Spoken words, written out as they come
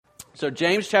So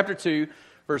James chapter 2,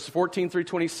 verse 14 through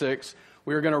 26.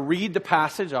 We are going to read the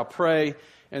passage. I'll pray,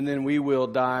 and then we will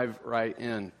dive right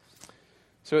in.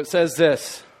 So it says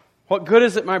this: "What good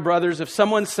is it, my brothers, if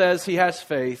someone says he has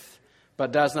faith,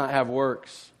 but does not have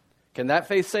works? Can that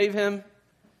faith save him?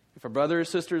 If a brother or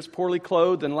sister is poorly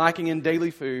clothed and lacking in daily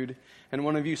food, and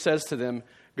one of you says to them,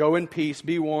 'Go in peace,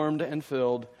 be warmed and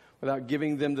filled,' without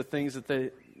giving them the things that they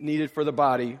needed for the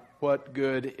body, what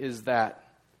good is that?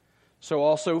 So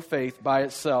also faith by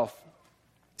itself,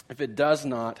 if it does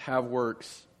not have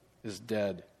works, is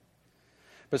dead.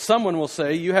 But someone will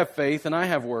say, 'You have faith and I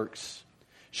have works.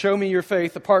 Show me your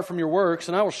faith apart from your works,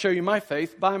 and I will show you my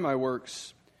faith by my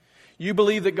works. You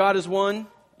believe that God is one?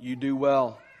 You do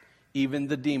well. Even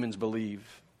the demons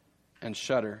believe and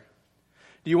shudder.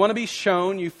 Do you want to be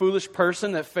shown, you foolish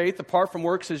person, that faith apart from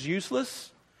works is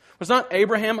useless? Was not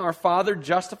Abraham our father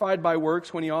justified by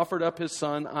works when he offered up his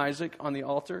son Isaac on the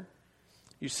altar?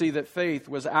 You see that faith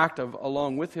was active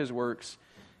along with his works,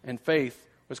 and faith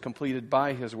was completed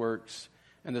by his works.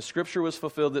 And the scripture was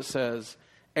fulfilled that says,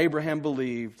 Abraham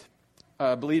believed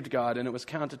God, and it was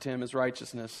counted to him as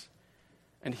righteousness,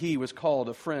 and he was called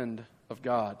a friend of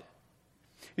God.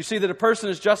 You see that a person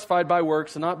is justified by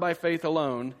works and not by faith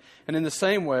alone. And in the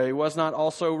same way, was not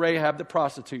also Rahab the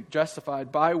prostitute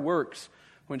justified by works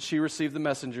when she received the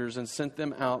messengers and sent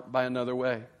them out by another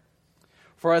way?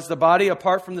 For as the body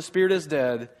apart from the spirit is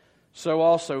dead, so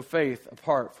also faith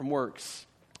apart from works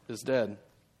is dead."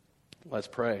 Let's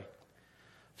pray.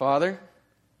 Father,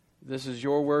 this is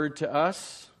your word to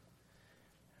us,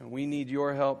 and we need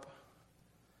your help,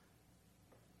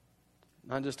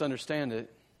 not just understand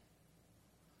it,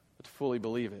 but to fully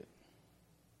believe it.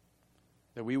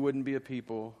 That we wouldn't be a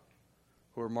people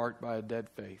who are marked by a dead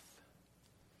faith.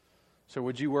 So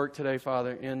would you work today,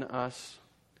 Father, in us?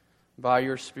 By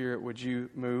your Spirit, would you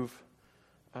move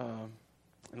and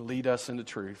lead us into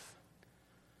truth?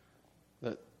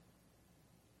 That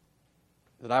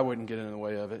I wouldn't get in the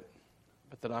way of it,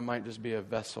 but that I might just be a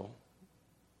vessel,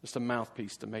 just a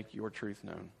mouthpiece to make your truth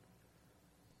known.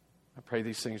 I pray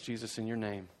these things, Jesus, in your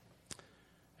name.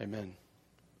 Amen.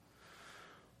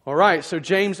 All right, so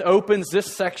James opens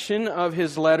this section of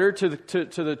his letter to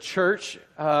the church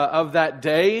of that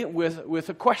day with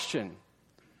a question.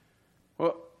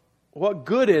 Well, what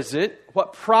good is it,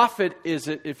 what profit is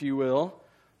it, if you will,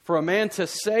 for a man to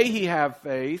say he have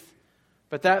faith,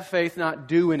 but that faith not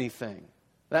do anything,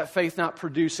 that faith not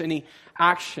produce any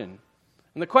action?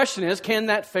 And the question is, can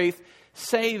that faith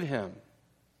save him?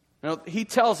 Now, he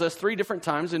tells us 3 different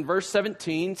times. In verse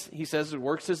 17, he says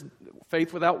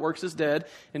faith without works is dead.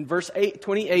 In verse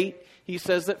 28, he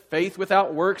says that faith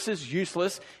without works is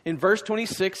useless. In verse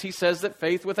 26, he says that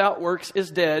faith without works is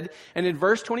dead. And in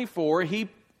verse 24, he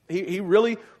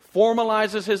really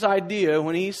formalizes his idea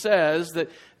when he says that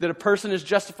a person is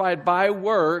justified by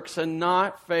works and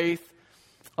not faith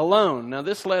alone. Now,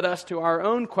 this led us to our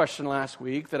own question last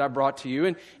week that I brought to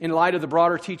you in light of the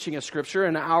broader teaching of Scripture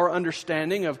and our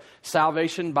understanding of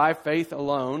salvation by faith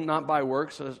alone, not by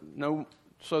works,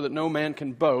 so that no man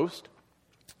can boast.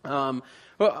 How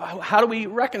do we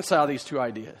reconcile these two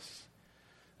ideas?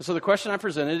 And so the question I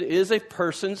presented, is a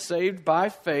person saved by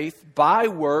faith, by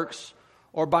works,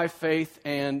 or by faith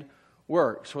and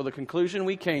works? Well, the conclusion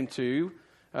we came to,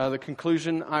 the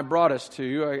conclusion I brought us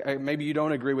to, maybe you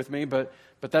don't agree with me, but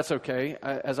that's okay.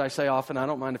 As I say often, I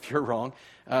don't mind if you're wrong,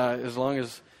 as long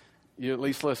as you at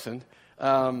least listened.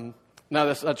 No,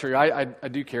 that's not true. I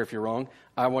do care if you're wrong.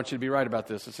 I want you to be right about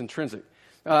this. It's intrinsic.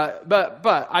 But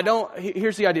I don't.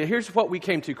 Here's the idea. Here's what we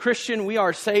came to. Christian, we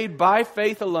are saved by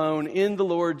faith alone in the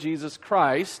Lord Jesus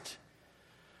Christ.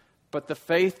 But the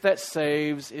faith that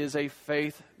saves is a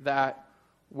faith that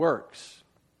works.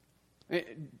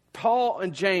 Paul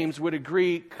and James would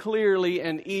agree clearly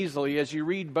and easily as you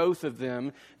read both of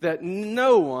them that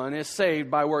no one is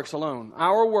saved by works alone.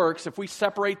 Our works, if we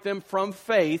separate them from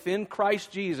faith in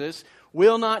Christ Jesus,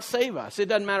 will not save us. It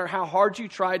doesn't matter how hard you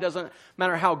try. It doesn't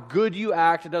matter how good you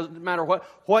act. It doesn't matter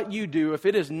what you do. If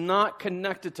it is not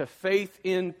connected to faith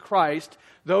in Christ,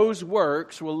 those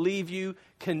works will leave you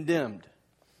condemned.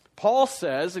 Paul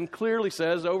says, and clearly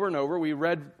says over and over, we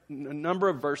read a number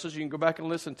of verses. You can go back and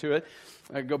listen to it.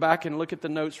 Go back and look at the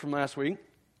notes from last week.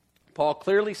 Paul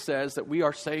clearly says that we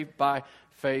are saved by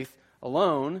faith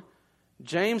alone.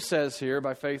 James says here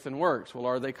by faith and works. Well,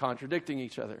 are they contradicting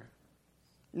each other?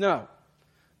 No.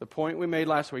 The point we made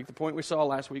last week, the point we saw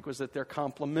last week was that they're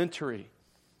complementary.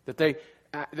 That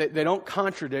they don't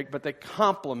contradict, but they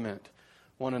complement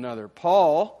one another.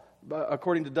 Paul,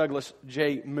 according to Douglas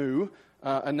J. Moo,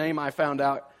 a name I found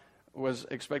out was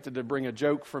expected to bring a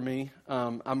joke for me.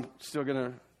 I'm still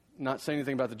going to not saying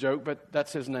anything about the joke, but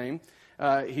that's his name.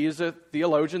 He is a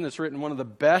theologian that's written one of the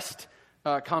best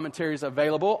commentaries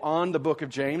available on the book of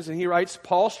James. And he writes,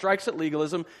 Paul strikes at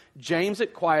legalism, James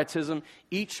at quietism.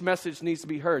 Each message needs to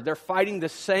be heard. They're fighting the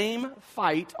same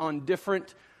fight on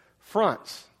different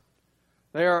fronts.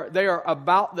 They are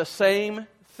about the same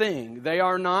thing. They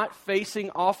are not facing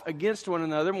off against one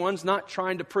another. One's not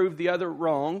trying to prove the other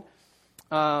wrong.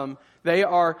 They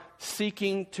are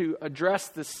seeking to address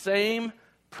the same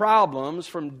problems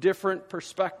from different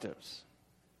perspectives.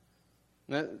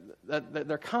 That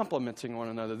they're complementing one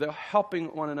another. They're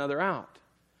helping one another out.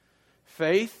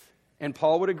 Faith, and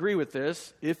Paul would agree with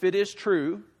this, if it is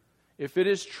true, if it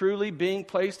is truly being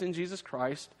placed in Jesus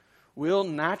Christ, will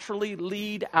naturally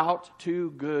lead out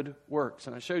to good works.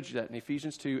 And I showed you that in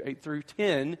Ephesians 2, 8 through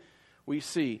 10. We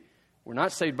see we're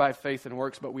not saved by faith and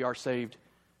works, but we are saved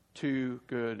to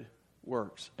good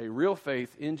works. A real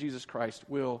faith in Jesus Christ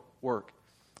will work.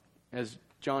 As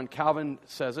John Calvin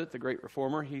says it, the great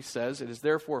reformer, he says, it is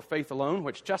therefore faith alone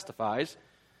which justifies,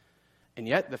 and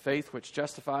yet the faith which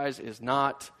justifies is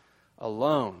not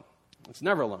alone. It's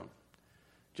never alone.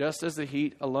 Just as it is the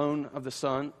heat alone of the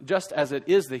sun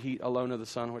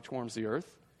which warms the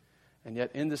earth, and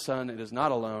yet in the sun it is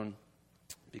not alone,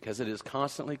 because it is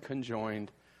constantly conjoined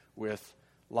with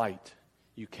light.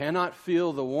 You cannot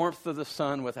feel the warmth of the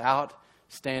sun without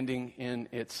standing in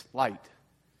its light.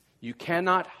 You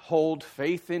cannot hold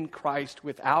faith in Christ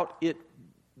without it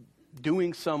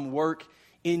doing some work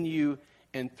in you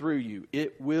and through you.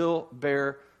 It will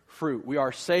bear fruit. We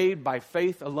are saved by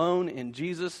faith alone in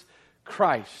Jesus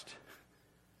Christ.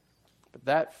 But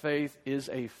that faith is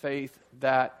a faith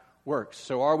that works.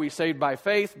 So are we saved by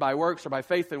faith, by works, or by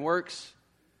faith and works?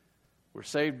 We're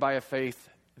saved by a faith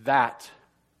that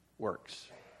works.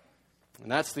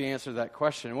 And that's the answer to that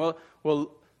question. Well,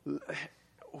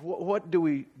 what do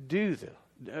we do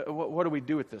then? What do we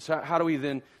do with this? How do we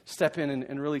then step in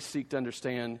and really seek to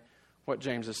understand what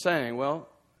James is saying? Well,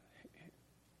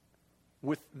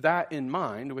 with that in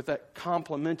mind, with that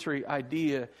complementary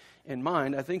idea in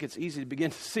mind, I think it's easy to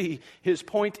begin to see his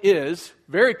point is,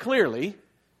 very clearly,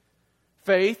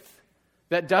 faith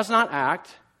that does not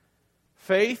act,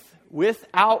 faith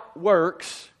without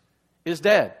works, is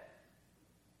dead.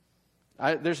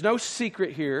 There's no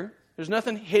secret here. There's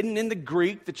nothing hidden in the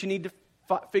Greek that you need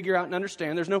to figure out and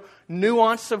understand. There's no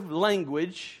nuance of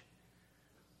language.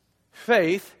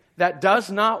 Faith that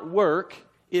does not work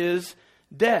is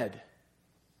dead.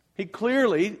 He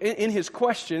clearly, in his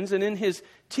questions and in his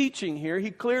teaching here, he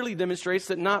clearly demonstrates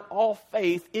that not all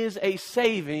faith is a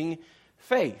saving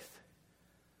faith.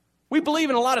 We believe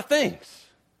in a lot of things.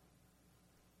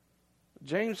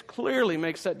 James clearly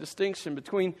makes that distinction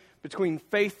between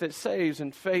faith that saves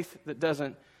and faith that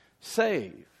doesn't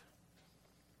save.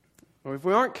 Well, if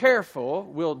we aren't careful,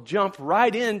 we'll jump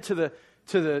right into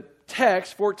the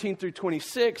text, 14 through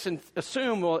 26, and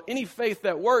assume, well, any faith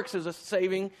that works is a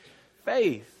saving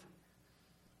faith.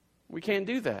 We can't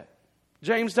do that.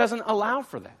 James doesn't allow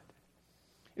for that.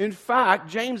 In fact,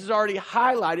 James has already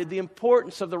highlighted the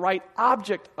importance of the right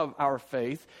object of our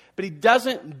faith, but he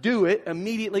doesn't do it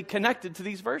immediately connected to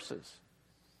these verses.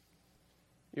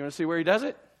 You want to see where he does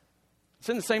it? It's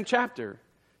in the same chapter.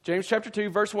 James chapter 2,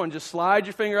 verse 1. Just slide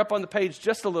your finger up on the page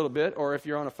just a little bit, or if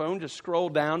you're on a phone, just scroll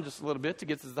down just a little bit to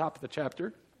get to the top of the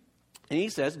chapter. And he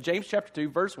says, James chapter 2,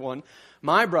 verse 1,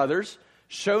 "My brothers,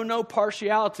 show no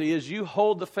partiality as you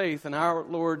hold the faith in our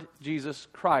Lord Jesus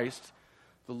Christ,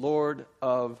 the Lord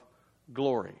of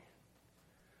glory."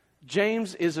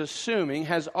 James is assuming,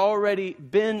 has already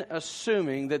been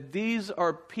assuming, that these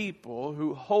are people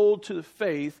who hold to the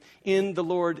faith in the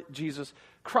Lord Jesus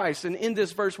Christ. And in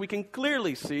this verse, we can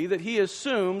clearly see that he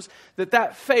assumes that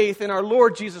that faith in our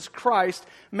Lord Jesus Christ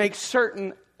makes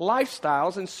certain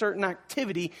lifestyles and certain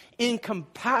activity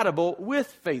incompatible with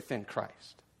faith in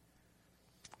Christ.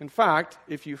 In fact,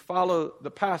 if you follow the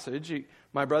passage,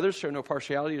 "My brothers, show no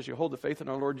partiality as you hold the faith in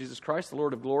our Lord Jesus Christ, the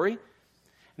Lord of glory."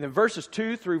 And then verses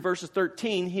 2 through verses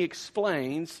 13, he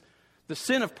explains the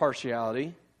sin of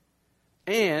partiality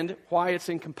and why it's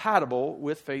incompatible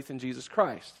with faith in Jesus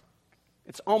Christ.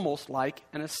 It's almost like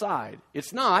an aside.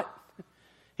 It's not.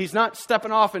 He's not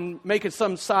stepping off and making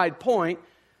some side point,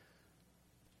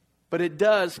 but it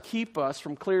does keep us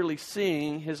from clearly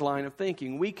seeing his line of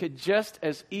thinking. We could just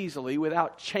as easily,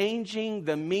 without changing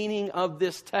the meaning of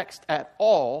this text at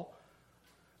all,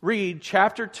 read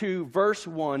chapter 2, verse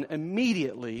 1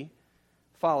 immediately,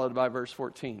 followed by verse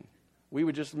 14. We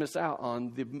would just miss out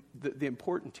on the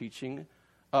important teaching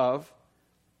of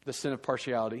the sin of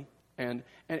partiality. And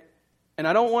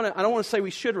I don't want to say we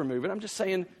should remove it. I'm just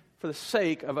saying for the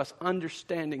sake of us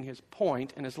understanding his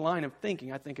point and his line of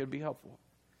thinking, I think it would be helpful.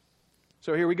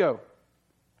 So here we go.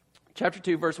 Chapter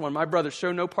 2, verse 1. My brothers,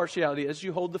 show no partiality as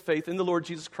you hold the faith in the Lord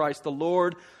Jesus Christ, the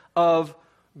Lord of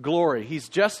glory. He's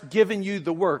just given you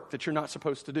the work that you're not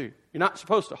supposed to do. You're not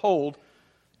supposed to hold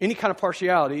any kind of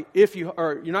partiality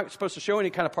you're not supposed to show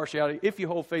any kind of partiality if you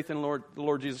hold faith in the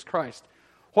Lord Jesus Christ.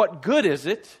 What good is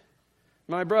it,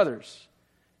 my brothers,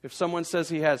 if someone says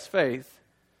he has faith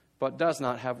but does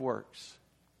not have works?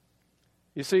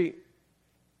 You see,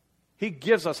 he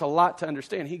gives us a lot to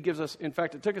understand. He gives us, in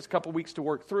fact, it took us a couple weeks to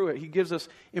work through it. He gives us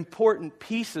important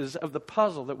pieces of the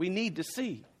puzzle that we need to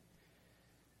see.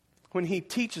 When he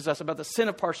teaches us about the sin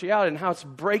of partiality and how it's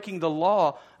breaking the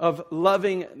law of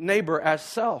loving neighbor as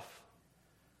self.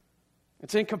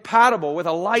 It's incompatible with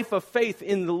a life of faith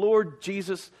in the Lord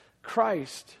Jesus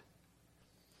Christ.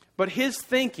 But his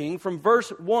thinking from verse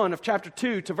 1 of chapter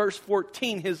 2 to verse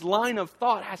 14, his line of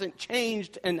thought hasn't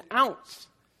changed an ounce.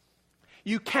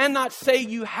 You cannot say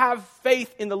you have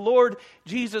faith in the Lord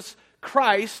Jesus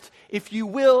Christ if you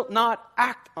will not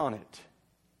act on it.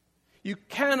 You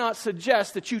cannot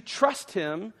suggest that you trust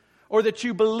him or that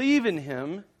you believe in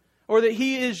him or that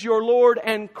he is your Lord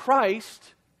and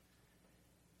Christ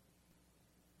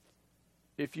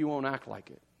if you won't act like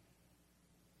it.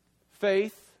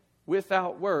 Faith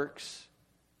without works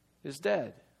is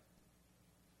dead.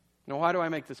 Now, why do I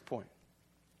make this point?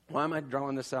 Why am I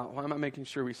drawing this out? Why am I making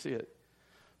sure we see it?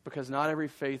 Because not every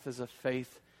faith is a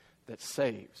faith that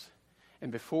saves.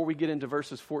 And before we get into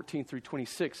verses 14 through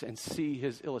 26 and see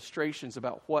his illustrations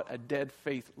about what a dead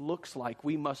faith looks like,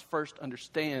 we must first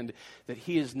understand that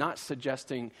he is not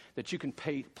suggesting that you can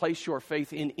place your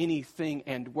faith in anything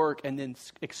and work and then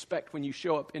expect when you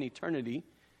show up in eternity,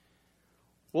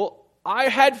 well, I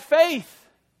had faith.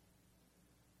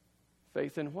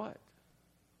 Faith in what?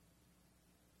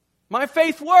 My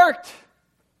faith worked.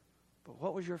 But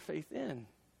what was your faith in?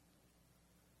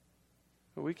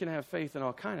 Well, we can have faith in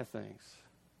all kinds of things.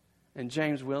 And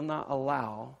James will not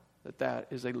allow that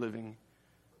is a living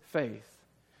faith.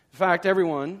 In fact,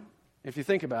 everyone, if you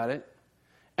think about it,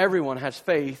 everyone has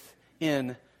faith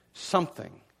in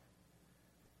something.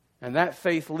 And that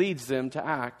faith leads them to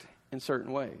act in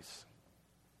certain ways.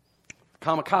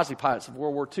 Kamikaze pilots of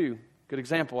World War II, good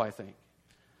example, I think.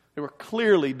 They were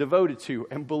clearly devoted to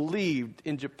and believed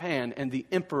in Japan and the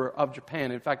Emperor of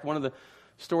Japan. In fact, one of the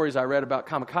stories I read about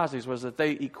kamikazes was that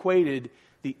they equated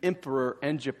the emperor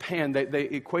and Japan. They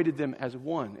equated them as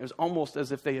one. It was almost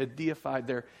as if they had deified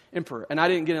their emperor. And I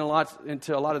didn't get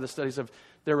into a lot of the studies of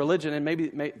their religion, and maybe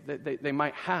they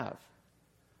might have.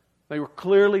 They were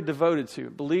clearly devoted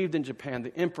to, believed in Japan,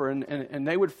 the emperor, and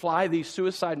they would fly these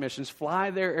suicide missions,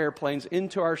 fly their airplanes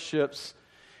into our ships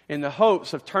in the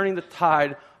hopes of turning the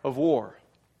tide of war.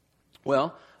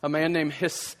 Well, a man named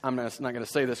I'm not going to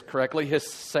say this correctly,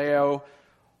 Hisao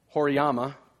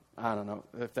Horiyama, I don't know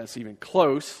if that's even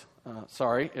close,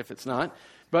 sorry if it's not,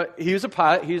 but he was a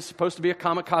pilot. He was supposed to be a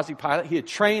kamikaze pilot. He had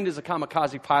trained as a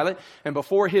kamikaze pilot, and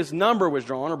before his number was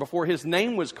drawn or before his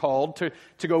name was called to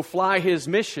go fly his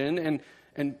mission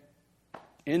and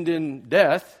end in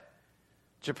death,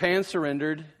 Japan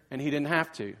surrendered and he didn't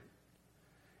have to.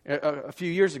 A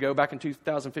few years ago, back in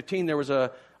 2015, there was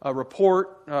a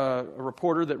reporter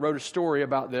that wrote a story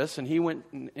about this, and he went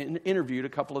and interviewed a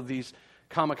couple of these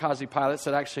kamikaze pilots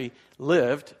that actually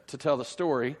lived to tell the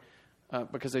story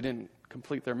because they didn't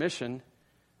complete their mission.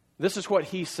 This is what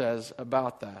he says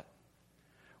about that.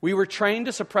 We were trained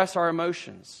to suppress our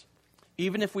emotions.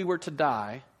 Even if we were to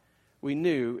die, we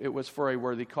knew it was for a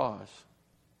worthy cause.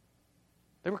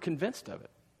 They were convinced of it.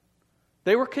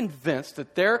 They were convinced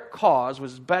that their cause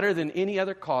was better than any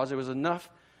other cause. It was enough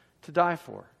to die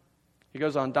for. He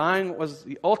goes on, dying was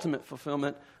the ultimate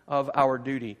fulfillment of our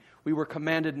duty. We were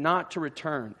commanded not to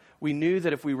return. We knew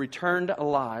that if we returned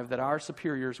alive, that our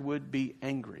superiors would be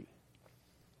angry.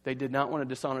 They did not want to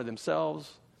dishonor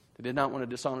themselves. They did not want to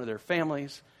dishonor their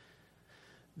families.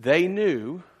 They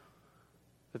knew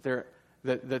that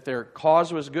their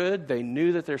cause was good. They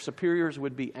knew that their superiors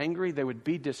would be angry. They would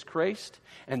be disgraced.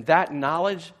 And that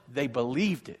knowledge, they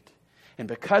believed it. And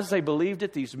because they believed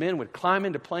it, these men would climb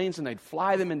into planes and they'd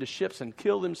fly them into ships and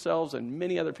kill themselves and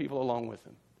many other people along with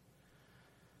them.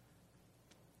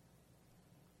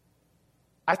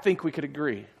 I think we could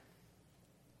agree.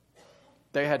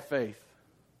 They had faith.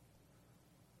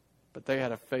 But they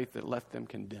had a faith that left them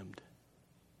condemned.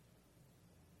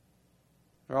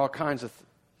 There are all kinds of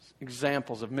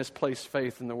examples of misplaced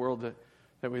faith in the world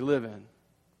that we live in.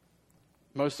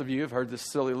 Most of you have heard this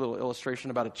silly little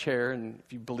illustration about a chair, and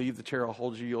if you believe the chair will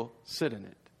hold you, you'll sit in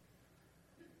it.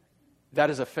 That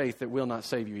is a faith that will not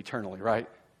save you eternally, right?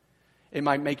 It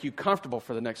might make you comfortable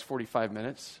for the next 45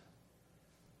 minutes,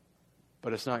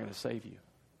 but it's not going to save you.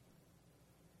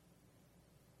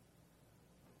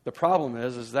 The problem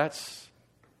is that's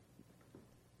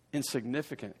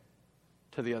insignificant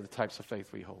to the other types of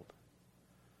faith we hold.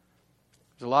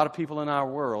 There's a lot of people in our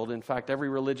world, in fact, every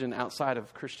religion outside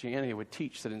of Christianity would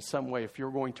teach that in some way, if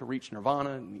you're going to reach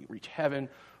nirvana and reach heaven,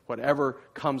 whatever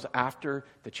comes after,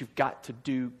 that you've got to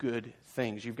do good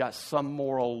things. You've got some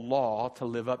moral law to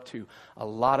live up to. A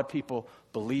lot of people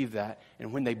believe that,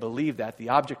 and when they believe that, the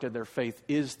object of their faith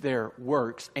is their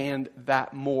works and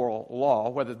that moral law,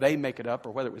 whether they make it up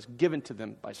or whether it was given to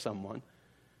them by someone.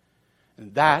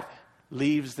 And that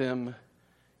leaves them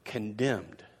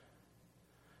condemned.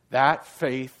 That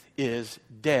faith is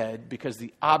dead because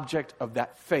the object of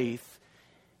that faith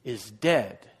is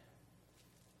dead.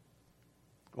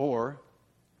 Or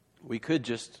we could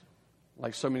just,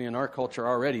 like so many in our culture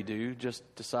already do,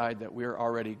 just decide that we're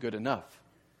already good enough.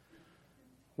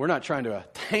 We're not trying to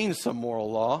attain some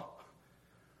moral law.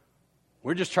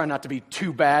 We're just trying not to be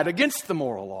too bad against the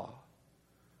moral law.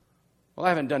 Well, I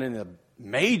haven't done any of the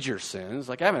major sins,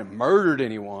 like I haven't murdered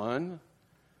anyone.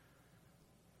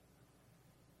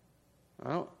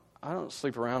 I don't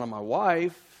sleep around on my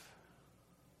wife.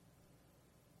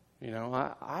 You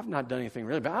know, I've not done anything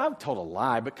really bad. I've told a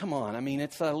lie, but come on. I mean,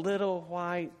 it's a little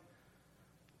white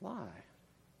lie.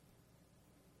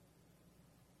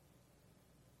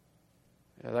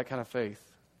 Yeah, that kind of faith.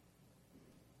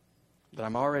 That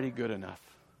I'm already good enough.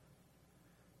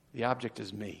 The object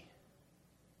is me.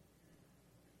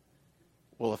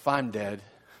 Well, if I'm dead,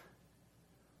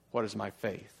 what is my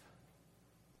faith?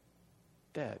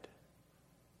 Dead.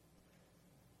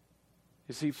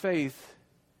 You see, faith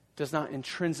does not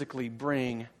intrinsically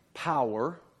bring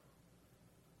power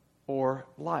or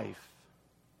life.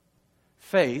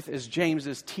 Faith, as James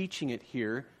is teaching it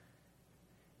here,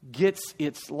 gets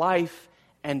its life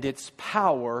and its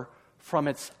power from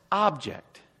its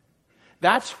object.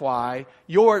 That's why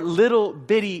your little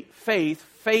bitty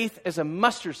faith as a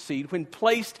mustard seed, when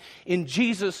placed in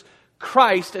Jesus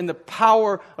Christ and the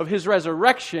power of His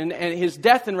resurrection and His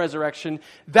death and resurrection,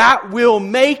 that will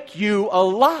make you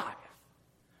alive.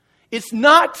 It's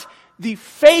not the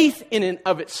faith in and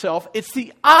of itself, it's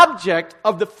the object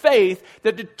of the faith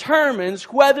that determines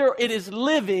whether it is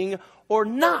living or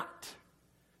not.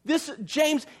 This,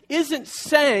 James isn't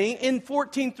saying in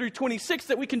 14 through 26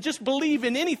 that we can just believe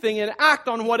in anything and act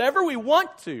on whatever we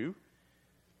want to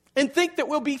and think that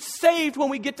we'll be saved when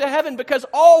we get to heaven, because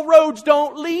all roads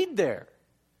don't lead there.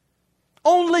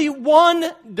 Only one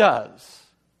does.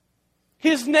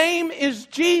 His name is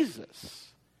Jesus.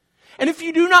 And if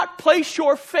you do not place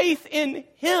your faith in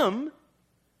Him,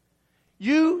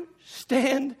 you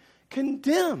stand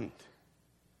condemned.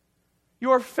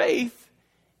 Your faith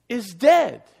is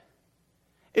dead.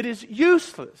 It is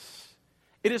useless.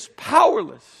 It is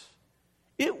powerless.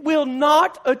 It will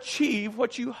not achieve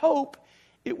what you hope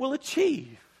it will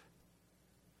achieve.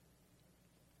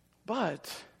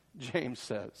 But, James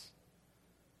says,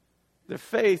 the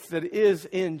faith that is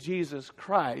in Jesus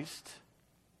Christ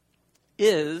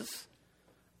is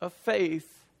a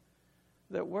faith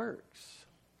that works.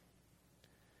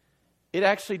 It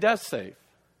actually does save.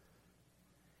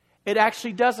 It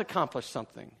actually does accomplish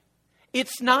something.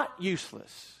 It's not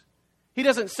useless. He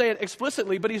doesn't say it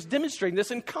explicitly, but he's demonstrating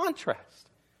this in contrast.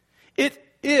 It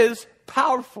is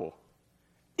powerful.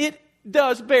 It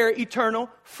does bear eternal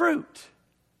fruit.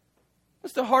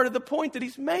 That's the heart of the point that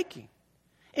he's making.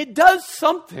 It does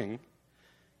something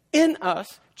in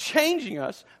us, changing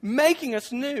us, making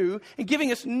us new, and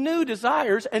giving us new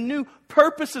desires and new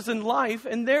purposes in life,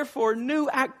 and therefore new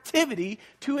activity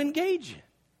to engage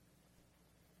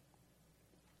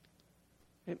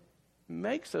in. It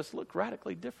makes us look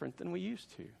radically different than we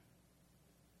used to.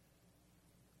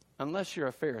 Unless you're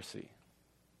a Pharisee.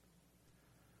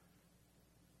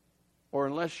 Or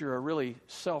unless you're a really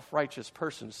self-righteous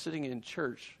person sitting in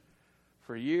church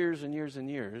for years and years and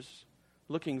years,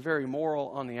 looking very moral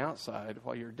on the outside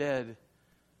while you're dead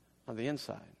on the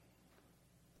inside.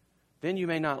 Then you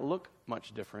may not look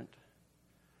much different,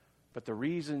 but the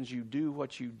reasons you do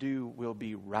what you do will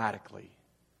be radically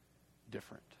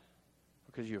different,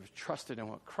 because you have trusted in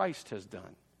what Christ has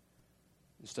done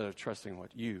instead of trusting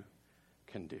what you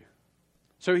can do.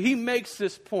 So he makes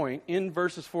this point in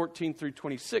verses 14 through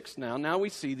 26 now. Now we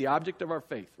see the object of our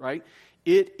faith, right?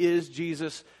 It is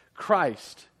Jesus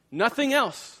Christ. Nothing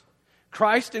else.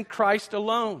 Christ and Christ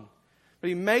alone. But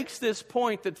he makes this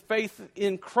point that faith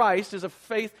in Christ is a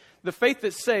faith, the faith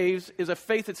that saves is a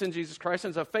faith that's in Jesus Christ,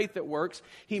 and it's a faith that works.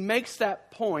 He makes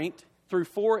that point through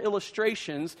 4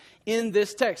 illustrations in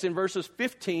this text, in verses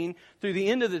 15 through the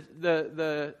end of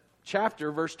the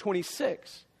chapter, verse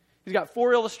 26. He's got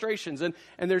 4 illustrations, and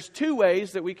there's 2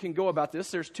 ways that we can go about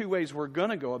this. There's 2 ways we're going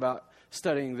to go about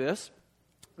studying this.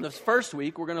 This first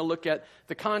week, we're going to look at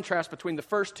the contrast between the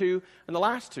first 2 and the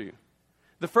last 2.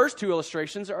 The first 2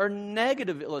 illustrations are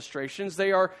negative illustrations.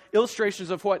 They are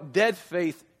illustrations of what dead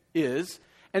faith is.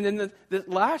 And then the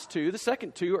last 2, the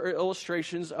second 2, are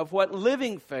illustrations of what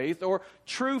living faith or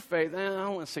true faith. I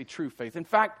don't want to say true faith. In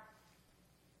fact,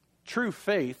 true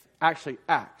faith actually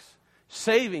acts.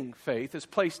 Saving faith is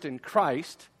placed in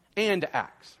Christ and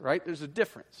acts, right? There's a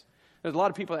difference. There's a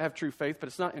lot of people that have true faith, but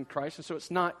it's not in Christ, and so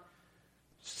it's not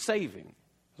saving.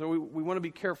 So we want to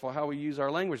be careful how we use our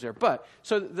language there. But,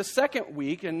 so the second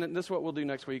week, and this is what we'll do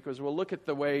next week, is we'll look at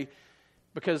the way,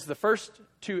 because the first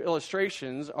 2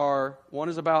 illustrations are, one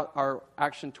is about our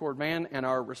action toward man and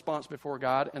our response before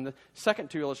God, and the second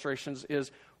 2 illustrations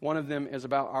is, one of them is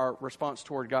about our response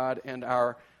toward God and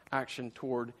our action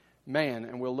toward man,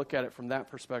 and we'll look at it from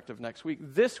that perspective next week.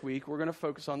 This week, we're going to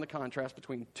focus on the contrast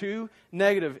between 2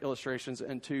 negative illustrations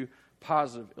and 2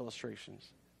 positive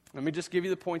illustrations. Let me just give you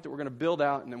the point that we're going to build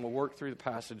out, and then we'll work through the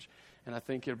passage, and I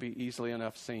think it'll be easily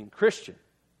enough seen. Christian,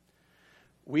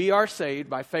 we are saved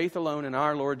by faith alone in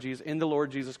our Lord Jesus, in the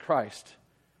Lord Jesus Christ.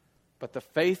 But the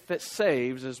faith that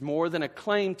saves is more than a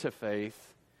claim to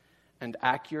faith and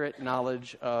accurate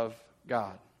knowledge of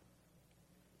God.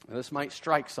 Now, this might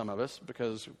strike some of us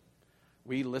because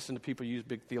we listen to people use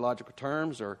big theological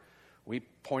terms, or we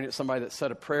point at somebody that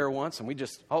said a prayer once and we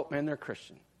just, oh man, they're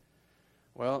Christian.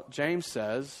 Well, James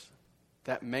says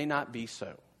that may not be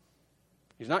so.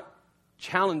 He's not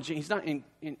challenging, he's not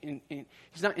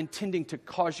intending to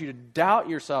cause you to doubt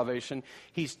your salvation.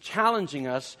 He's challenging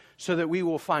us so that we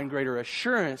will find greater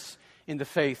assurance in the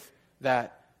faith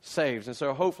that saves. And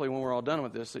so hopefully when we're all done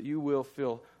with this, that you will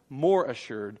feel more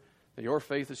assured that your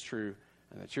faith is true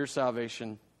and that your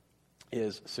salvation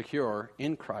is secure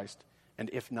in Christ. And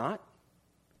if not,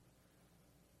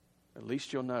 at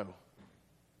least you'll know.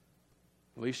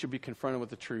 At least you'll be confronted with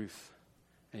the truth,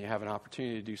 and you have an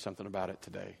opportunity to do something about it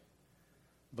today.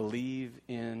 Believe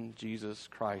in Jesus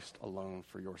Christ alone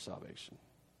for your salvation.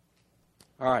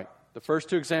 All right, the first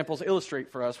 2 examples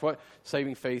illustrate for us what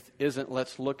saving faith isn't.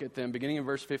 Let's look at them. Beginning in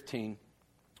verse 15,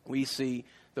 we see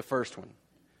the first one.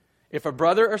 If a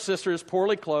brother or sister is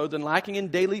poorly clothed and lacking in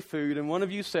daily food, and one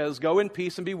of you says, "Go in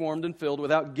peace and be warmed and filled,"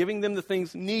 without giving them the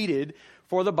things needed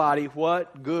for the body,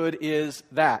 what good is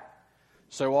that?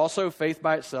 So also faith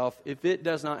by itself, if it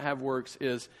does not have works,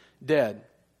 is dead.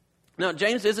 Now,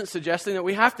 James isn't suggesting that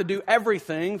we have to do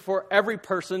everything for every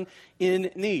person in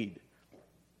need.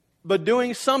 But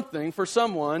doing something for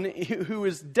someone who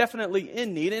is definitely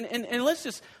in need, and let's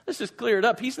just clear it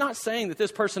up. He's not saying that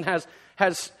this person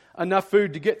has enough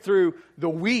food to get through the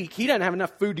week. He doesn't have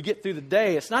enough food to get through the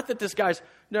day. It's not that this guy's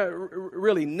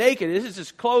really naked. It's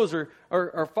his clothes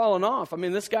are falling off. I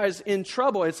mean, this guy's in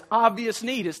trouble. It's obvious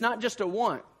need. It's not just a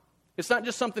want. It's not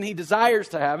just something he desires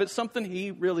to have. It's something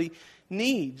he really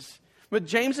needs. But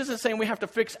James isn't saying we have to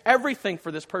fix everything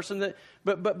for this person.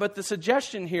 But the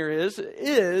suggestion here is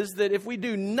that if we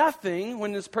do nothing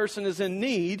when this person is in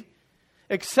need,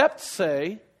 except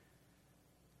say,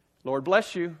 "Lord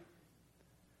bless you,"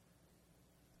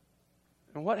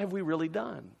 and what have we really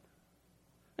done?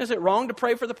 Is it wrong to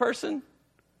pray for the person?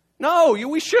 No,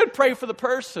 we should pray for the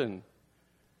person.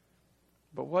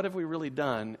 But what have we really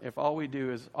done if all we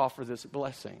do is offer this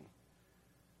blessing?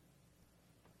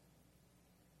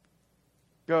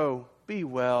 Go, be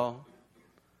well,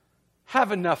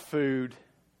 have enough food,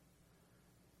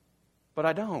 but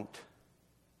I don't.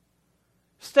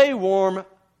 Stay warm,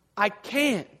 I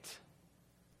can't.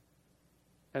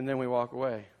 And then we walk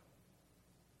away.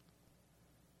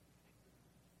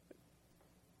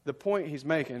 The point he's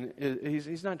making is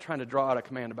he's not trying to draw out a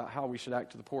command about how we should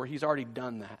act to the poor. He's already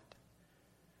done that.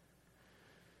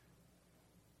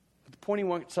 But the point he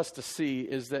wants us to see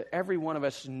is that every one of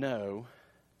us know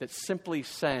that simply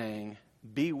saying,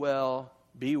 "Be well,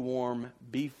 be warm,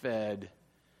 be fed,"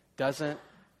 doesn't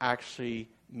actually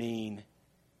mean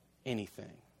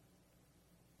anything.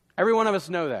 Every one of us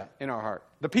know that in our heart.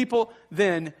 The people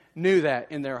then knew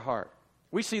that in their heart.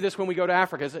 We see this when we go to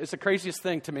Africa. It's the craziest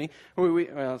thing to me. Well,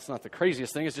 it's not the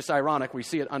craziest thing. It's just ironic. We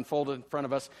see it unfolded in front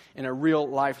of us in a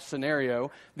real-life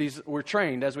scenario. We're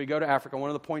trained as we go to Africa. One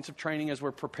of the points of training as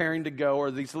we're preparing to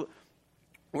go,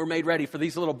 we're made ready for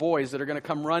these little boys that are going to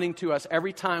come running to us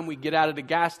every time we get out of the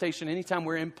gas station, anytime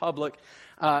we're in public,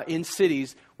 in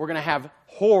cities. We're going to have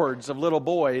hordes of little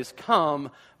boys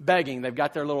come begging. They've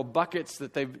got their little buckets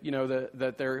that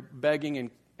that they're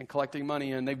begging and collecting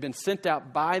money, and they've been sent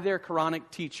out by their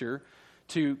Quranic teacher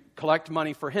to collect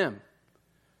money for him.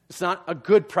 It's not a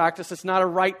good practice. It's not a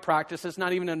right practice. It's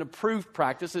not even an approved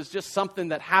practice. It's just something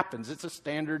that happens. It's a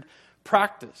standard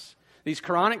practice. These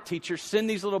Quranic teachers send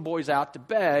these little boys out to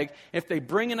beg. If they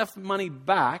bring enough money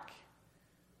back,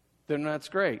 then that's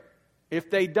great.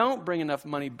 If they don't bring enough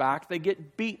money back, they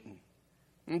get beaten.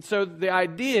 And so the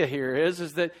idea here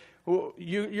is that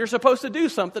you're supposed to do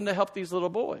something to help these little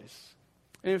boys.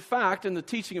 And in fact, in the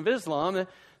teaching of Islam,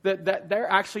 that they're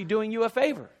actually doing you a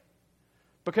favor.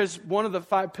 Because one of the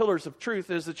 5 pillars of truth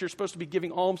is that you're supposed to be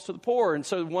giving alms to the poor. And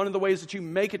so one of the ways that you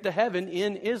make it to heaven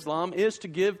in Islam is to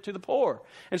give to the poor.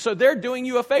 And so they're doing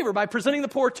you a favor by presenting the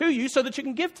poor to you so that you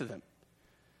can give to them.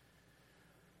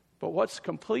 But what's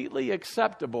completely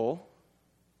acceptable,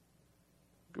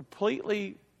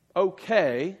 completely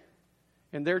okay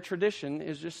in their tradition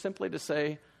is just simply to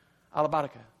say, Ala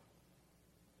baraka.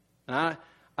 And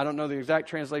I don't know the exact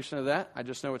translation of that. I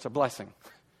just know it's a blessing.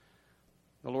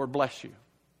 The Lord bless you.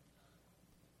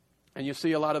 And you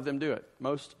see a lot of them do it.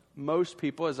 Most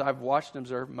people, as I've watched and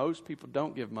observed, most people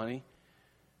don't give money.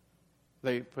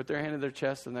 They put their hand in their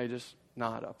chest and they just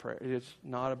nod a prayer. It's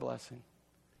not a blessing.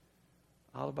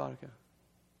 Ala baraka.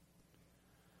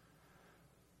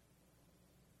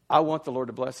 I want the Lord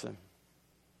to bless them.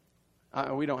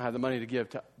 We don't have the money to give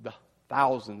to the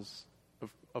thousands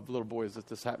of little boys that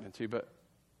this is happening to, but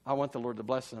I want the Lord to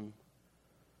bless them.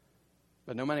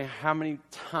 But no matter how many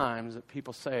times that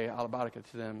people say Ala baraka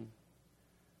to them,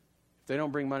 if they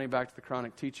don't bring money back to the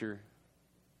Quranic teacher,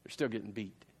 they're still getting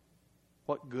beat.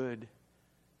 What good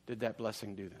did that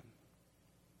blessing do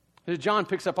them? John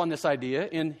picks up on this idea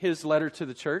in his letter to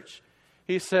the church.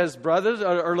 He says, brothers,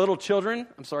 or little children,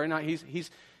 I'm sorry,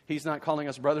 he's not calling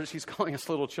us brothers, he's calling us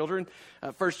little children.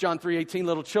 1 John 3:18,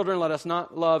 little children, let us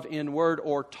not love in word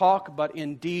or talk, but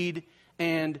in deed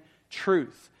and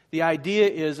truth. The idea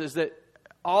is that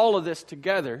all of this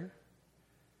together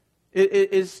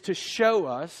is to show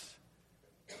us,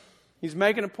 he's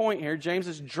making a point here, James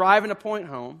is driving a point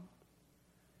home.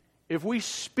 If we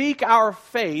speak our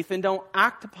faith and don't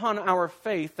act upon our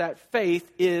faith, that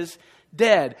faith is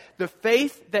dead. The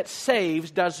faith that saves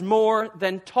does more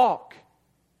than talk.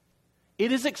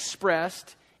 It is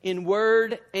expressed in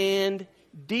word and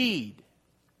deed.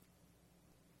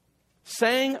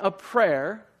 Saying a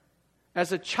prayer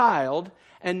as a child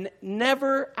and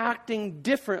never acting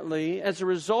differently as a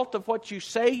result of what you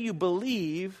say you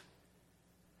believe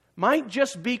might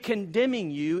just be condemning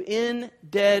you in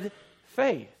dead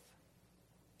faith.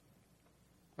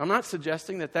 I'm not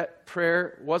suggesting that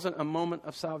prayer wasn't a moment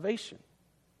of salvation.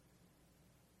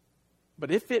 But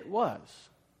if it was,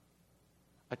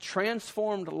 a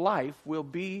transformed life will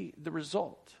be the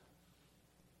result.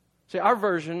 See, our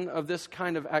version of this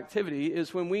kind of activity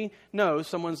is when we know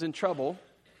someone's in trouble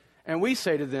and we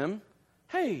say to them,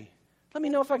 hey, let me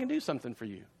know if I can do something for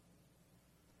you.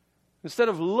 Instead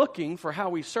of looking for how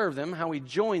we serve them, how we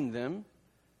join them,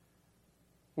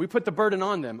 we put the burden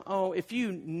on them. Oh, if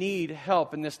you need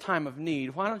help in this time of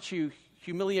need, why don't you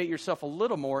humiliate yourself a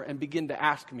little more and begin to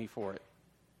ask me for it?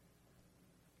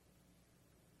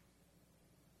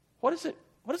 What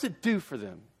does it do for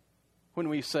them when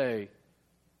we say,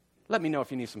 let me know if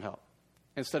you need some help,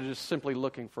 instead of just simply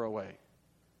looking for a way?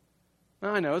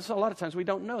 Now, I know a lot of times we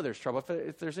don't know there's trouble.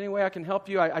 If there's any way I can help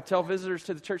you, I tell visitors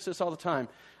to the church this all the time.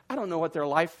 I don't know what their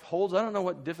life holds. I don't know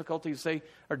what difficulties they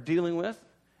are dealing with.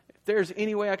 If there's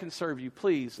any way I can serve you,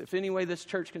 please. If any way this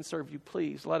church can serve you,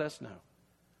 please let us know.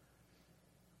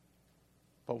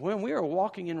 But when we are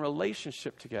walking in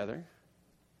relationship together,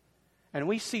 and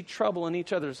we see trouble in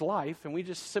each other's life, and we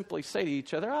just simply say to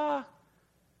each other,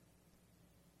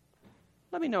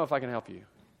 let me know if I can help you.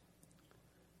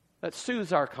 That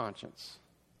soothes our conscience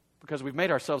because we've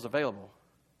made ourselves available.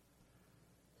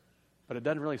 But it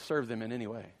doesn't really serve them in any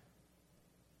way.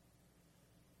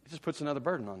 It just puts another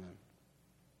burden on them.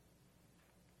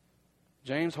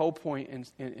 James' whole point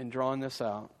in drawing this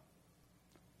out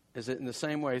is that in the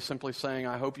same way, simply saying,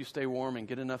 I hope you stay warm and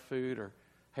get enough food, or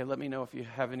hey, let me know if you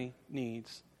have any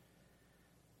needs.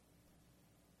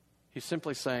 He's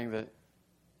simply saying that,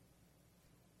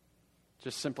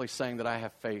 just simply saying that I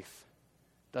have faith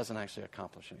doesn't actually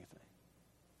accomplish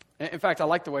anything. In fact, I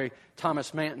like the way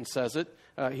Thomas Manton says it.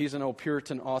 He's an old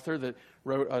Puritan author that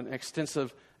wrote an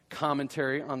extensive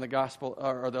commentary on the gospel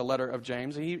or the letter of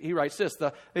James. He writes this: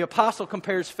 the apostle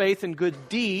compares faith and good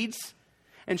deeds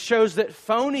and shows that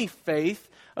phony faith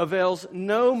avails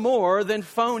no more than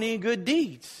phony good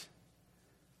deeds.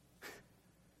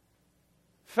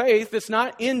 faith that's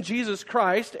not in Jesus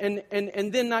Christ and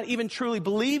then not even truly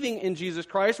believing in Jesus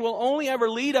Christ will only ever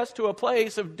lead us to a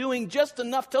place of doing just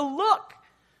enough to look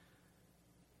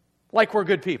like we're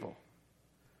good people.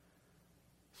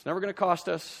 It's never going to cost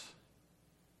us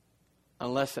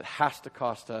unless it has to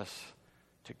cost us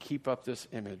to keep up this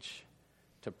image,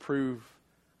 to prove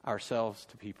ourselves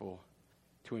to people,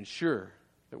 to ensure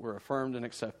that we're affirmed and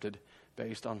accepted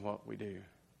based on what we do.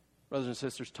 Brothers and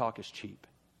sisters, talk is cheap.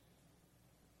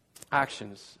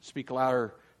 Actions speak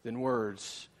louder than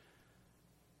words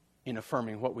in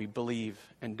affirming what we believe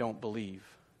and don't believe.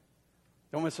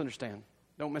 Don't misunderstand.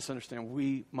 Don't misunderstand.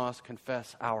 We must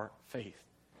confess our faith.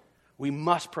 We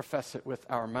must profess it with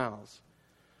our mouths.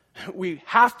 We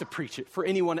have to preach it for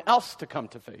anyone else to come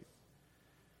to faith.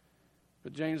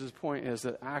 But James's point is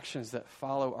that actions that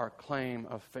follow our claim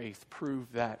of faith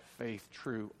prove that faith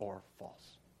true or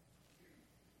false.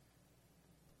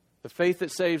 The faith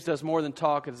that saves does more than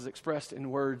talk. It is expressed in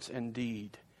words and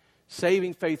deed.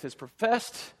 Saving faith is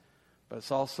professed, but it's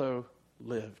also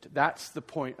lived. That's the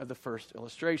point of the first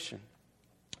illustration.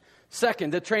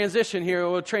 Second, the transition here,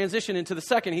 will transition into the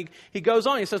second. He goes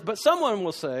on, he says, but someone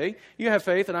will say, you have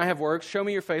faith and I have works. Show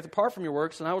me your faith apart from your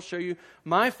works, and I will show you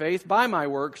my faith by my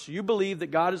works. You believe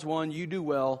that God is one, you do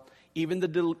well. Even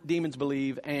the demons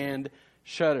believe and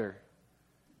shudder.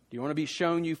 Do you want to be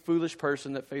shown, you foolish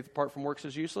person, that faith apart from works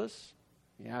is useless?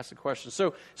 He asks a question.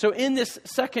 So in this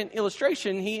second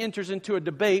illustration, he enters into a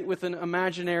debate with an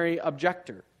imaginary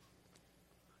objector.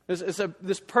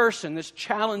 This person that's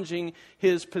challenging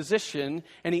his position,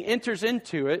 and he enters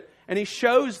into it, and he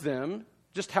shows them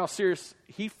just how serious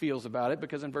he feels about it,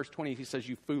 because in verse 20 he says,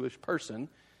 you foolish person,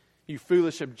 you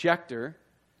foolish objector.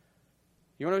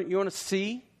 You want to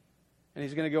see? And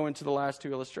he's going to go into the last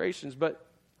two illustrations, but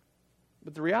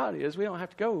the reality is we don't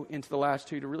have to go into the last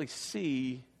two to really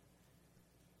see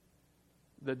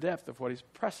the depth of what he's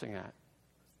pressing at.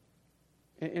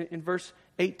 In verse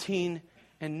 18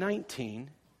 and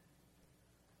 19,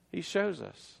 he shows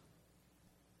us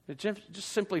that just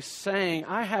simply saying,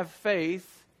 I have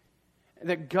faith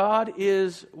that God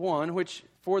is one, which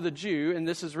for the Jew, and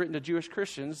this is written to Jewish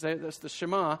Christians, that's the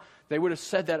Shema, they would have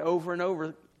said that over and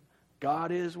over.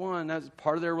 God is one. That's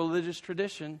part of their religious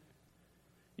tradition.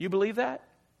 You believe that?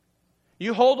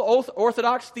 You hold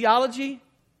orthodox theology?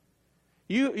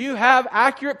 You have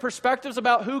accurate perspectives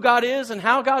about who God is and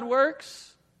how God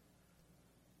works?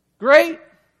 Great.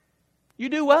 You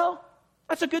do well.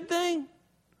 That's a good thing.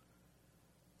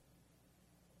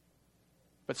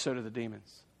 But so do the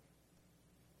demons.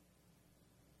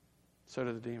 So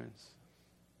do the demons.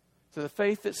 So the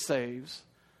faith that saves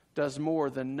does more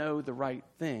than know the right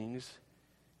things.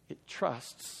 It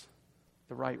trusts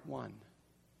the right one.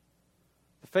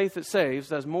 The faith that saves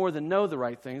does more than know the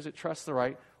right things. It trusts the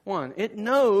right one. It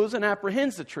knows and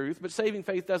apprehends the truth, but saving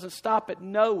faith doesn't stop at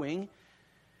knowing.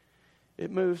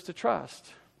 It moves to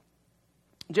trust.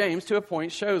 James, to a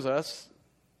point, shows us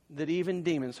that even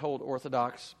demons hold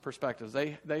orthodox perspectives.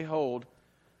 They hold,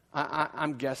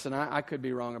 I'm guessing, I could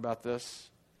be wrong about this.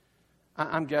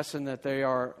 I'm guessing that they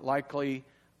are likely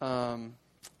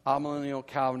amillennial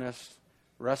Calvinists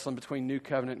wrestling between New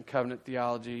Covenant and Covenant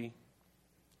theology,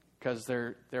 because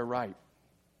they're right.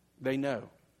 They know.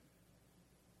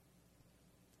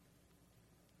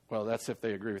 Well, that's if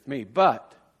they agree with me.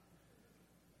 But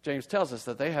James tells us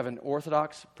that they have an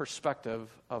orthodox perspective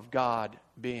of God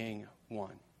being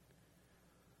one.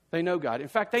 They know God. In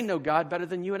fact, they know God better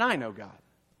than you and I know God.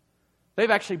 They've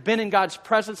actually been in God's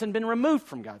presence and been removed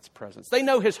from God's presence. They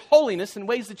know His holiness in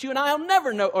ways that you and I will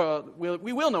never know.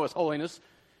 We will know His holiness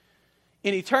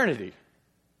in eternity.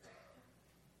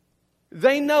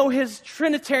 They know His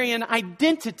Trinitarian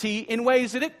identity in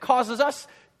ways that it causes us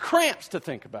cramps to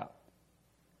think about.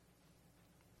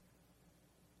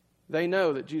 They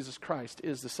know that Jesus Christ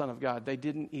is the Son of God. They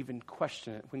didn't even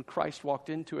question it. When Christ walked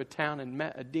into a town and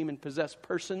met a demon-possessed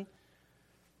person,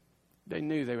 they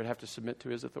knew they would have to submit to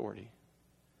His authority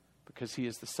because He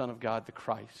is the Son of God, the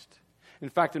Christ. In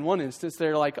fact, in one instance,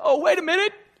 they're like, oh, wait a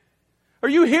minute. Are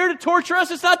you here to torture us?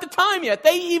 It's not the time yet.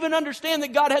 They even understand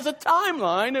that God has a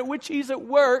timeline at which He's at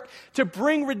work to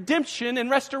bring redemption and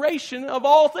restoration of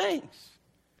all things.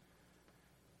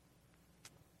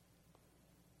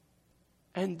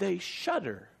 And they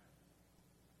shudder.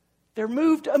 They're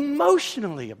moved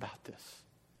emotionally about this.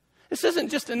 This isn't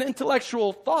just an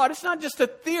intellectual thought. It's not just a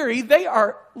theory. They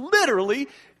are literally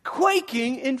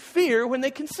quaking in fear when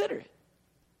they consider it.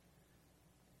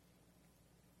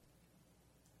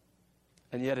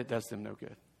 And yet it does them no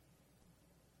good.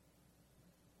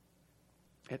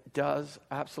 It does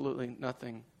absolutely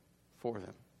nothing for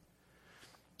them.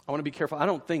 I want to be careful. I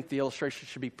don't think the illustration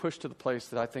should be pushed to the place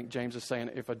that I think James is saying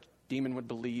if a demon would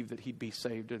believe that he'd be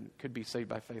saved and could be saved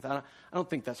by faith. I don't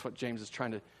think that's what James is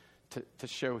trying to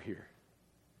show here.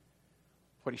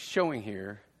 What he's showing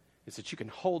here is that you can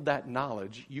hold that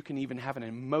knowledge. You can even have an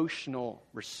emotional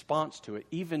response to it,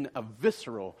 even a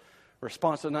visceral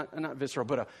response, not visceral,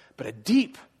 but a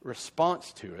deep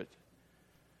response to it.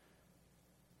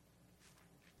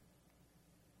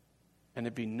 And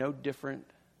it'd be no different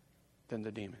than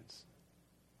the demons.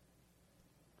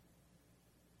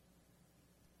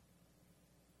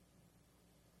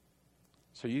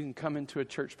 So you can come into a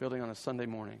church building on a Sunday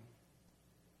morning.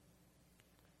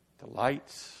 The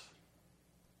lights,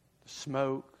 the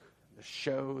smoke, the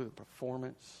show, the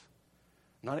performance.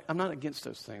 I'm not against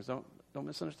those things. Don't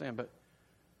misunderstand, but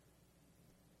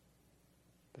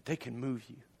they can move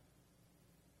you.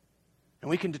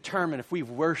 And we can determine if we've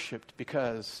worshiped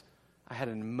because I had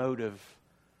an emotive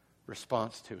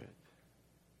response to it.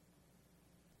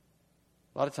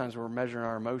 A lot of times we're measuring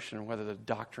our emotion and whether the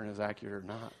doctrine is accurate or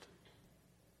not.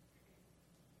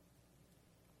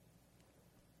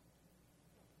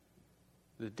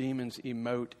 The demons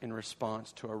emote in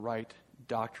response to a right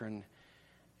doctrine,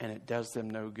 and it does them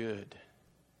no good.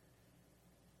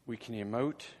 We can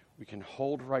emote, we can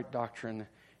hold right doctrine,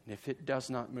 and if it does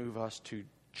not move us to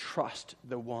trust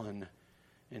the one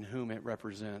in whom it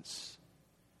represents,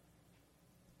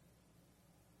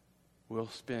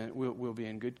 we'll be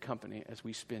in good company as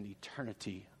we spend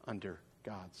eternity under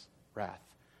God's wrath.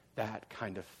 That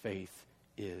kind of faith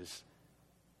is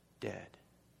dead.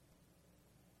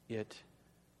 It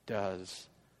does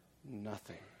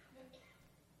nothing.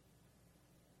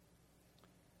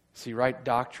 See, right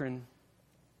doctrine,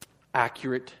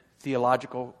 accurate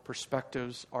theological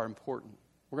perspectives are important.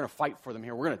 We're going to fight for them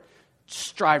here. We're going to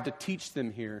strive to teach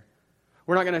them here.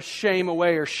 We're not going to shame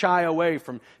away or shy away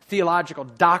from theological,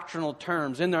 doctrinal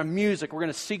terms. In our music, we're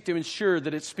going to seek to ensure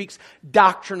that it speaks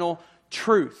doctrinal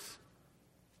truth.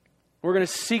 We're going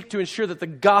to seek to ensure that the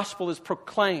gospel is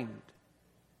proclaimed.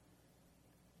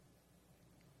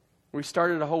 We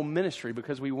started a whole ministry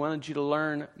because we wanted you to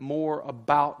learn more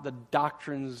about the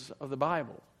doctrines of the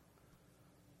Bible.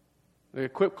 The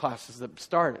equip classes that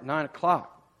start at 9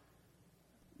 o'clock.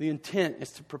 The intent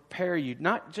is to prepare you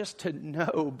not just to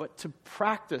know, but to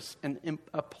practice and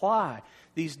apply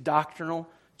these doctrinal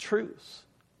truths.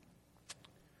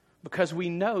 Because we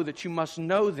know that you must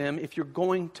know them if you're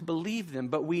going to believe them.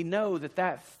 But we know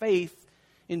that faith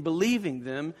in believing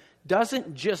them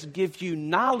doesn't just give you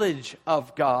knowledge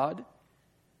of God.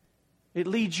 It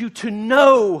leads you to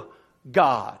know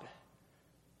God.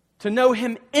 To know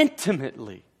Him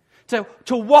intimately.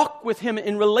 To walk with Him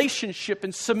in relationship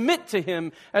and submit to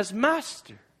Him as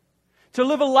Master. To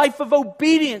live a life of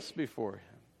obedience before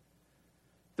Him.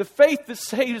 The faith that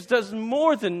saves does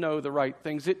more than know the right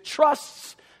things. It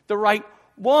trusts the right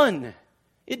one.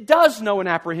 It does know and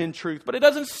apprehend truth, but it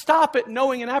doesn't stop at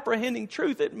knowing and apprehending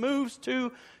truth. It moves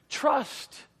to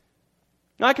trust.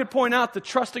 Now, I could point out the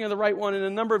trusting of the right one in a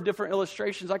number of different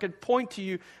illustrations. I could point to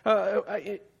you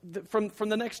from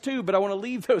the next two, but I want to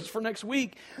leave those for next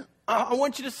week. I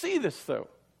want you to see this, though.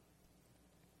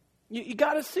 You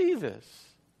got to see this.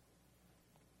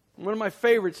 One of my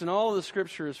favorites in all of the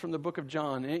Scripture is from the book of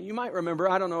John. And you might remember,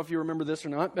 I don't know if you remember this or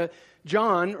not, but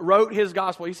John wrote his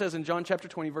gospel. He says in John chapter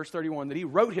 20, verse 31, that he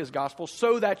wrote his gospel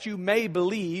so that you may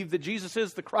believe that Jesus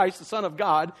is the Christ, the Son of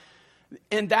God,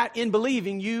 and that in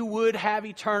believing you would have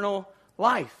eternal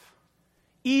life.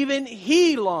 Even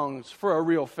he longs for a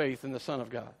real faith in the Son of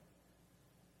God.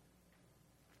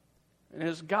 In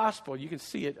his gospel, you can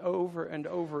see it over and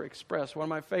over expressed. One of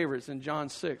my favorites in John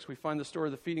 6, we find the story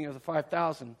of the feeding of the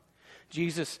 5,000.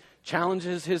 Jesus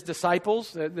challenges his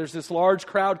disciples. There's this large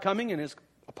crowd coming, and his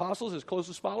apostles, his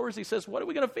closest followers, he says, what are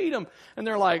we going to feed them? And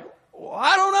they're like, well,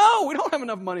 I don't know. We don't have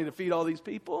enough money to feed all these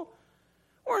people.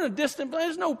 We're in a distant place.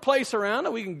 There's no place around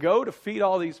that we can go to feed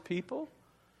all these people.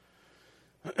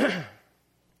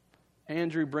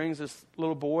 Andrew brings this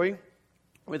little boy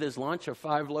with his lunch of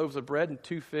 5 loaves of bread and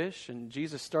 2 fish, and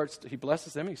Jesus he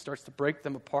blesses them, he starts to break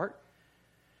them apart.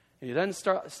 And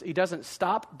he doesn't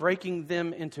stop breaking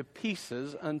them into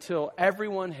pieces until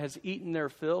everyone has eaten their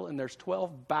fill and there's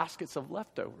 12 baskets of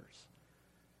leftovers.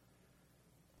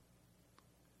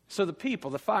 So the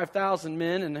people, the 5,000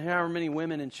 men and however many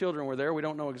women and children were there, we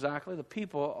don't know exactly, the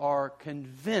people are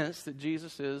convinced that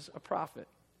Jesus is a prophet.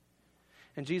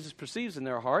 And Jesus perceives in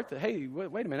their heart that, hey,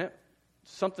 wait a minute,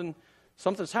 something's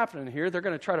happening here. They're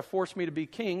going to try to force me to be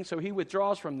king. So he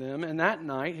withdraws from them. And that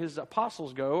night, his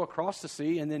apostles go across the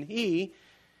sea. And then he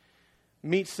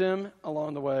meets them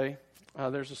along the way.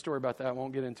 There's a story about that. I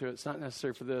won't get into it. It's not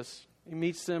necessary for this. He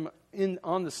meets them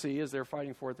on the sea as they're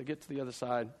fighting for it. They get to the other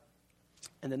side.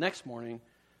 And the next morning,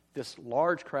 this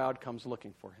large crowd comes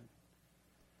looking for him.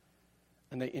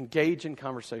 And they engage in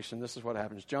conversation. This is what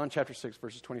happens. John chapter 6,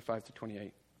 verses 25 to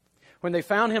 28. When they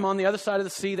found him on the other side of the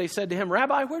sea, they said to him,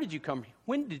 Rabbi, when did you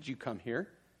come here?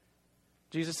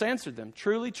 Jesus answered them,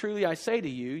 Truly, truly, I say to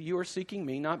you, you are seeking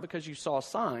me not because you saw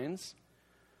signs,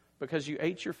 because you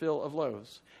ate your fill of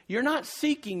loaves. You're not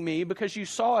seeking me because you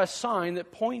saw a sign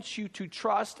that points you to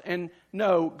trust and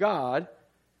know God.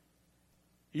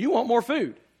 You want more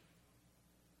food.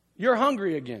 You're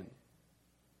hungry again.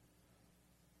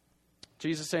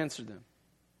 Jesus answered them.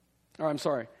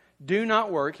 Do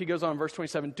not work, he goes on, verse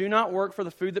 27, do not work for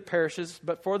the food that perishes,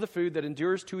 but for the food that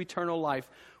endures to eternal life,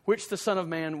 which the Son of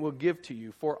Man will give to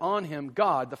you. For on him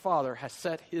God the Father has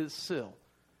set his seal.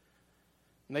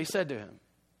 And they said to him,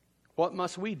 what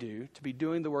must we do to be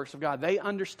doing the works of God? They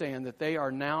understand that they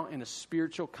are now in a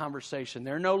spiritual conversation.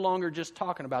 They're no longer just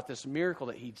talking about this miracle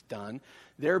that he's done.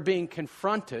 They're being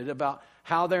confronted about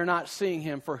how they're not seeing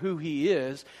him for who he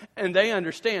is. And they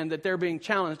understand that they're being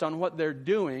challenged on what they're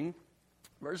doing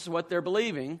versus what they're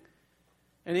believing.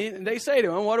 And they say to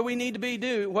him, what do we need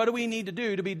to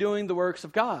do to be doing the works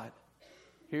of God?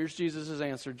 Here's Jesus'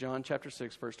 answer, John chapter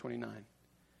 6, verse 29.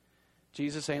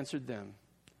 Jesus answered them,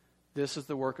 this is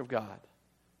the work of God,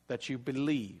 that you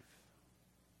believe.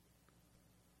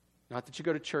 Not that you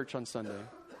go to church on Sunday.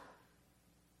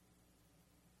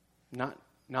 Not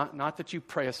that you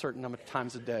pray a certain number of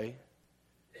times a day.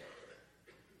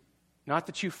 Not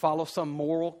that you follow some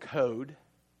moral code.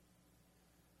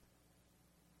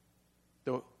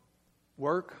 The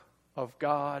work of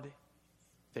God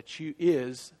that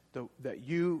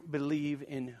you believe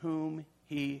in whom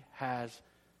he has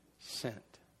sent.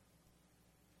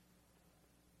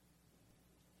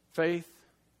 Faith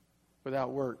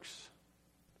without works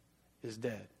is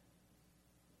dead.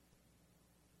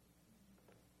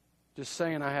 Just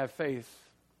saying I have faith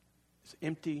is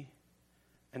empty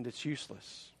and it's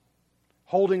useless.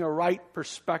 Holding a right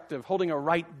perspective, holding a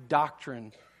right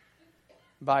doctrine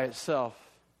by itself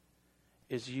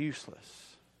is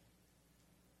useless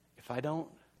if I don't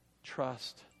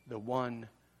trust the one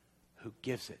who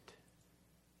gives it.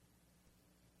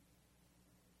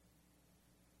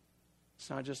 It's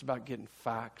not just about getting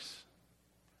facts.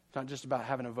 It's not just about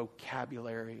having a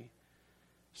vocabulary.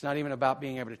 It's not even about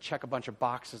being able to check a bunch of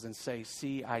boxes and say,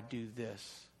 see, I do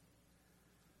this.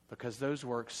 Because those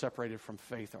works separated from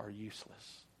faith are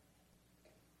useless.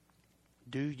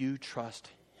 Do you trust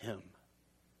him?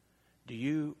 Do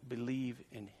you believe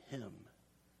in him?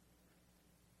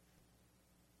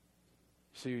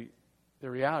 See, the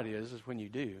reality is when you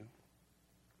do,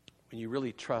 when you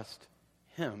really trust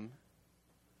him,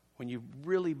 when you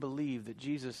really believe that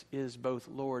Jesus is both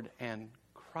Lord and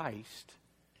Christ,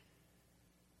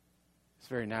 it's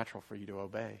very natural for you to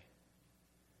obey.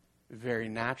 Very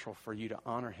natural for you to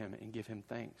honor him and give him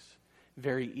thanks.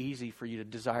 Very easy for you to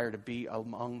desire to be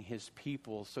among his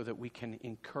people so that we can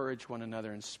encourage one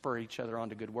another and spur each other on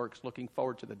to good works, looking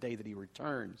forward to the day that he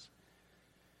returns.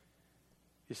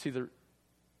 You see, the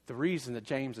reason that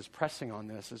James is pressing on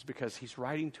this is because he's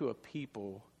writing to a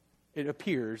people, it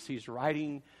appears he's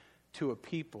writing to a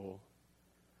people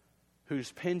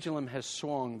whose pendulum has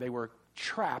swung. They were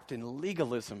trapped in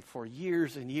legalism for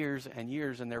years and years and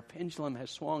years, and their pendulum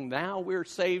has swung. Now we're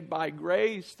saved by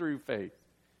grace through faith.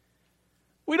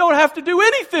 We don't have to do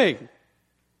anything.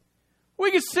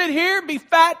 We can sit here, be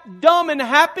fat, dumb, and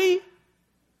happy.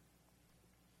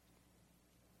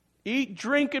 Eat,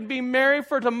 drink, and be merry,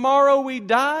 for tomorrow we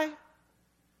die.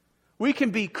 We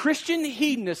can be Christian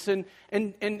hedonists, and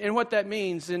what that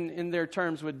means in their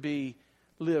terms would be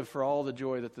live for all the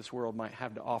joy that this world might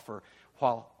have to offer,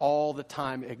 while all the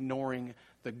time ignoring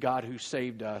the God who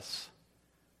saved us,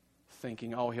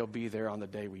 thinking, oh, he'll be there on the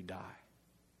day we die.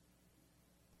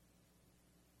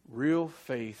 Real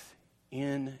faith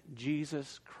in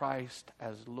Jesus Christ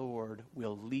as Lord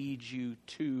will lead you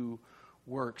to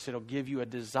works. It'll give you a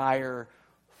desire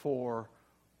for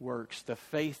works. The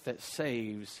faith that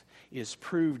saves is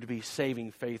proved to be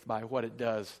saving faith by what it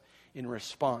does in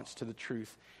response to the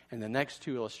truth. And the next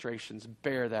two illustrations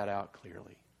bear that out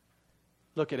clearly.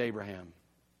 Look at Abraham.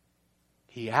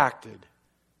 He acted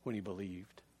when he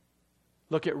believed.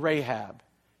 Look at Rahab.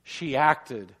 She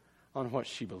acted on what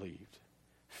she believed.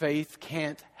 Faith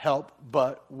can't help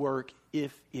but work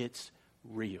if it's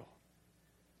real.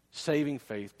 Saving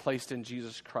faith placed in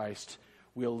Jesus Christ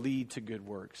will lead to good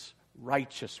works,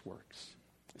 righteous works.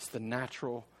 It's the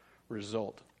natural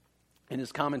result. In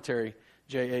his commentary,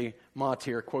 J.A.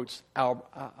 Mottier quotes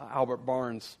Albert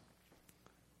Barnes.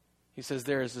 He says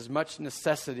there is as much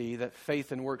necessity that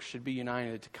faith and works should be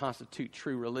united to constitute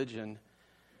true religion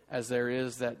as there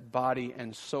is that body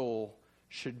and soul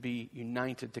should be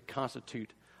united to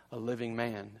constitute a living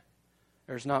man.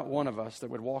 There's not one of us that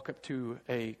would walk up to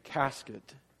a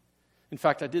casket. In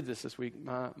fact, I did this week.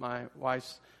 My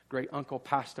wife's great uncle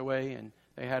passed away, and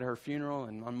they had her funeral,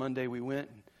 and on Monday we went.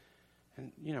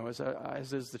 And you know,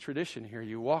 as is the tradition here,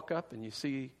 you walk up and you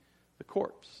see the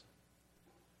corpse.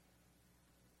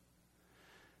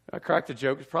 I cracked a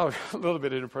joke. It's probably a little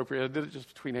bit inappropriate. I did it just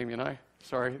between Amy and I.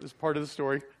 Sorry, it was part of the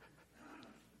story.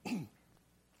 There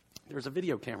was a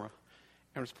video camera,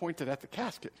 and it was pointed at the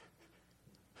casket.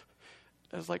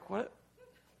 I was like, what?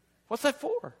 What's that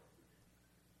for?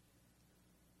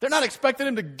 They're not expecting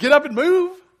him to get up and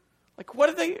move. Like,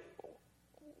 what's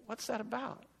that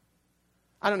about?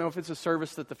 I don't know if it's a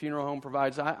service that the funeral home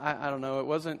provides. I don't know. It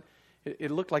wasn't,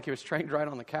 it looked like it was trained right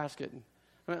on the casket.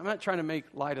 I'm not trying to make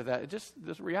light of that. It's just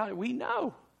this reality. We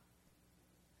know.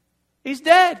 He's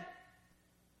dead.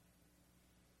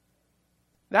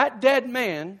 That dead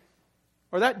man,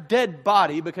 or that dead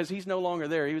body, because he's no longer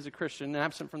there. He was a Christian,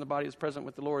 absent from the body is present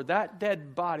with the Lord. That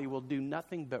dead body will do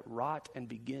nothing but rot and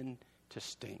begin to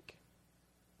stink.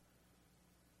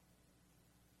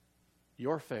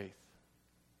 Your faith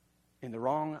in the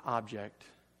wrong object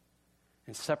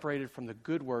and separated from the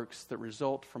good works that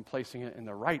result from placing it in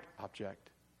the right object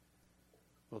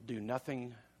will do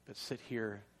nothing but sit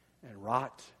here and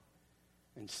rot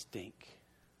and stink.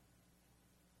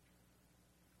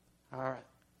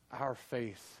 Our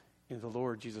faith in the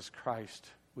Lord Jesus Christ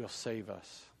will save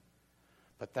us.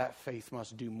 But that faith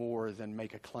must do more than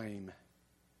make a claim.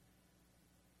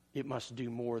 It must do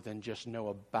more than just know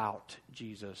about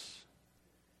Jesus.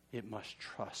 It must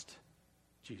trust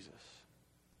Jesus.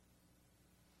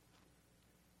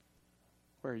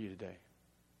 Where are you today?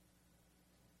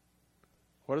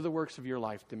 What do the works of your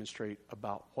life demonstrate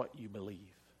about what you believe?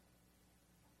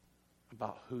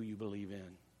 About who you believe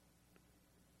in?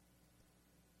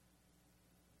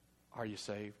 Are you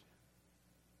saved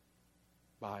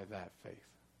by that faith?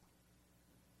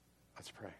 Let's pray.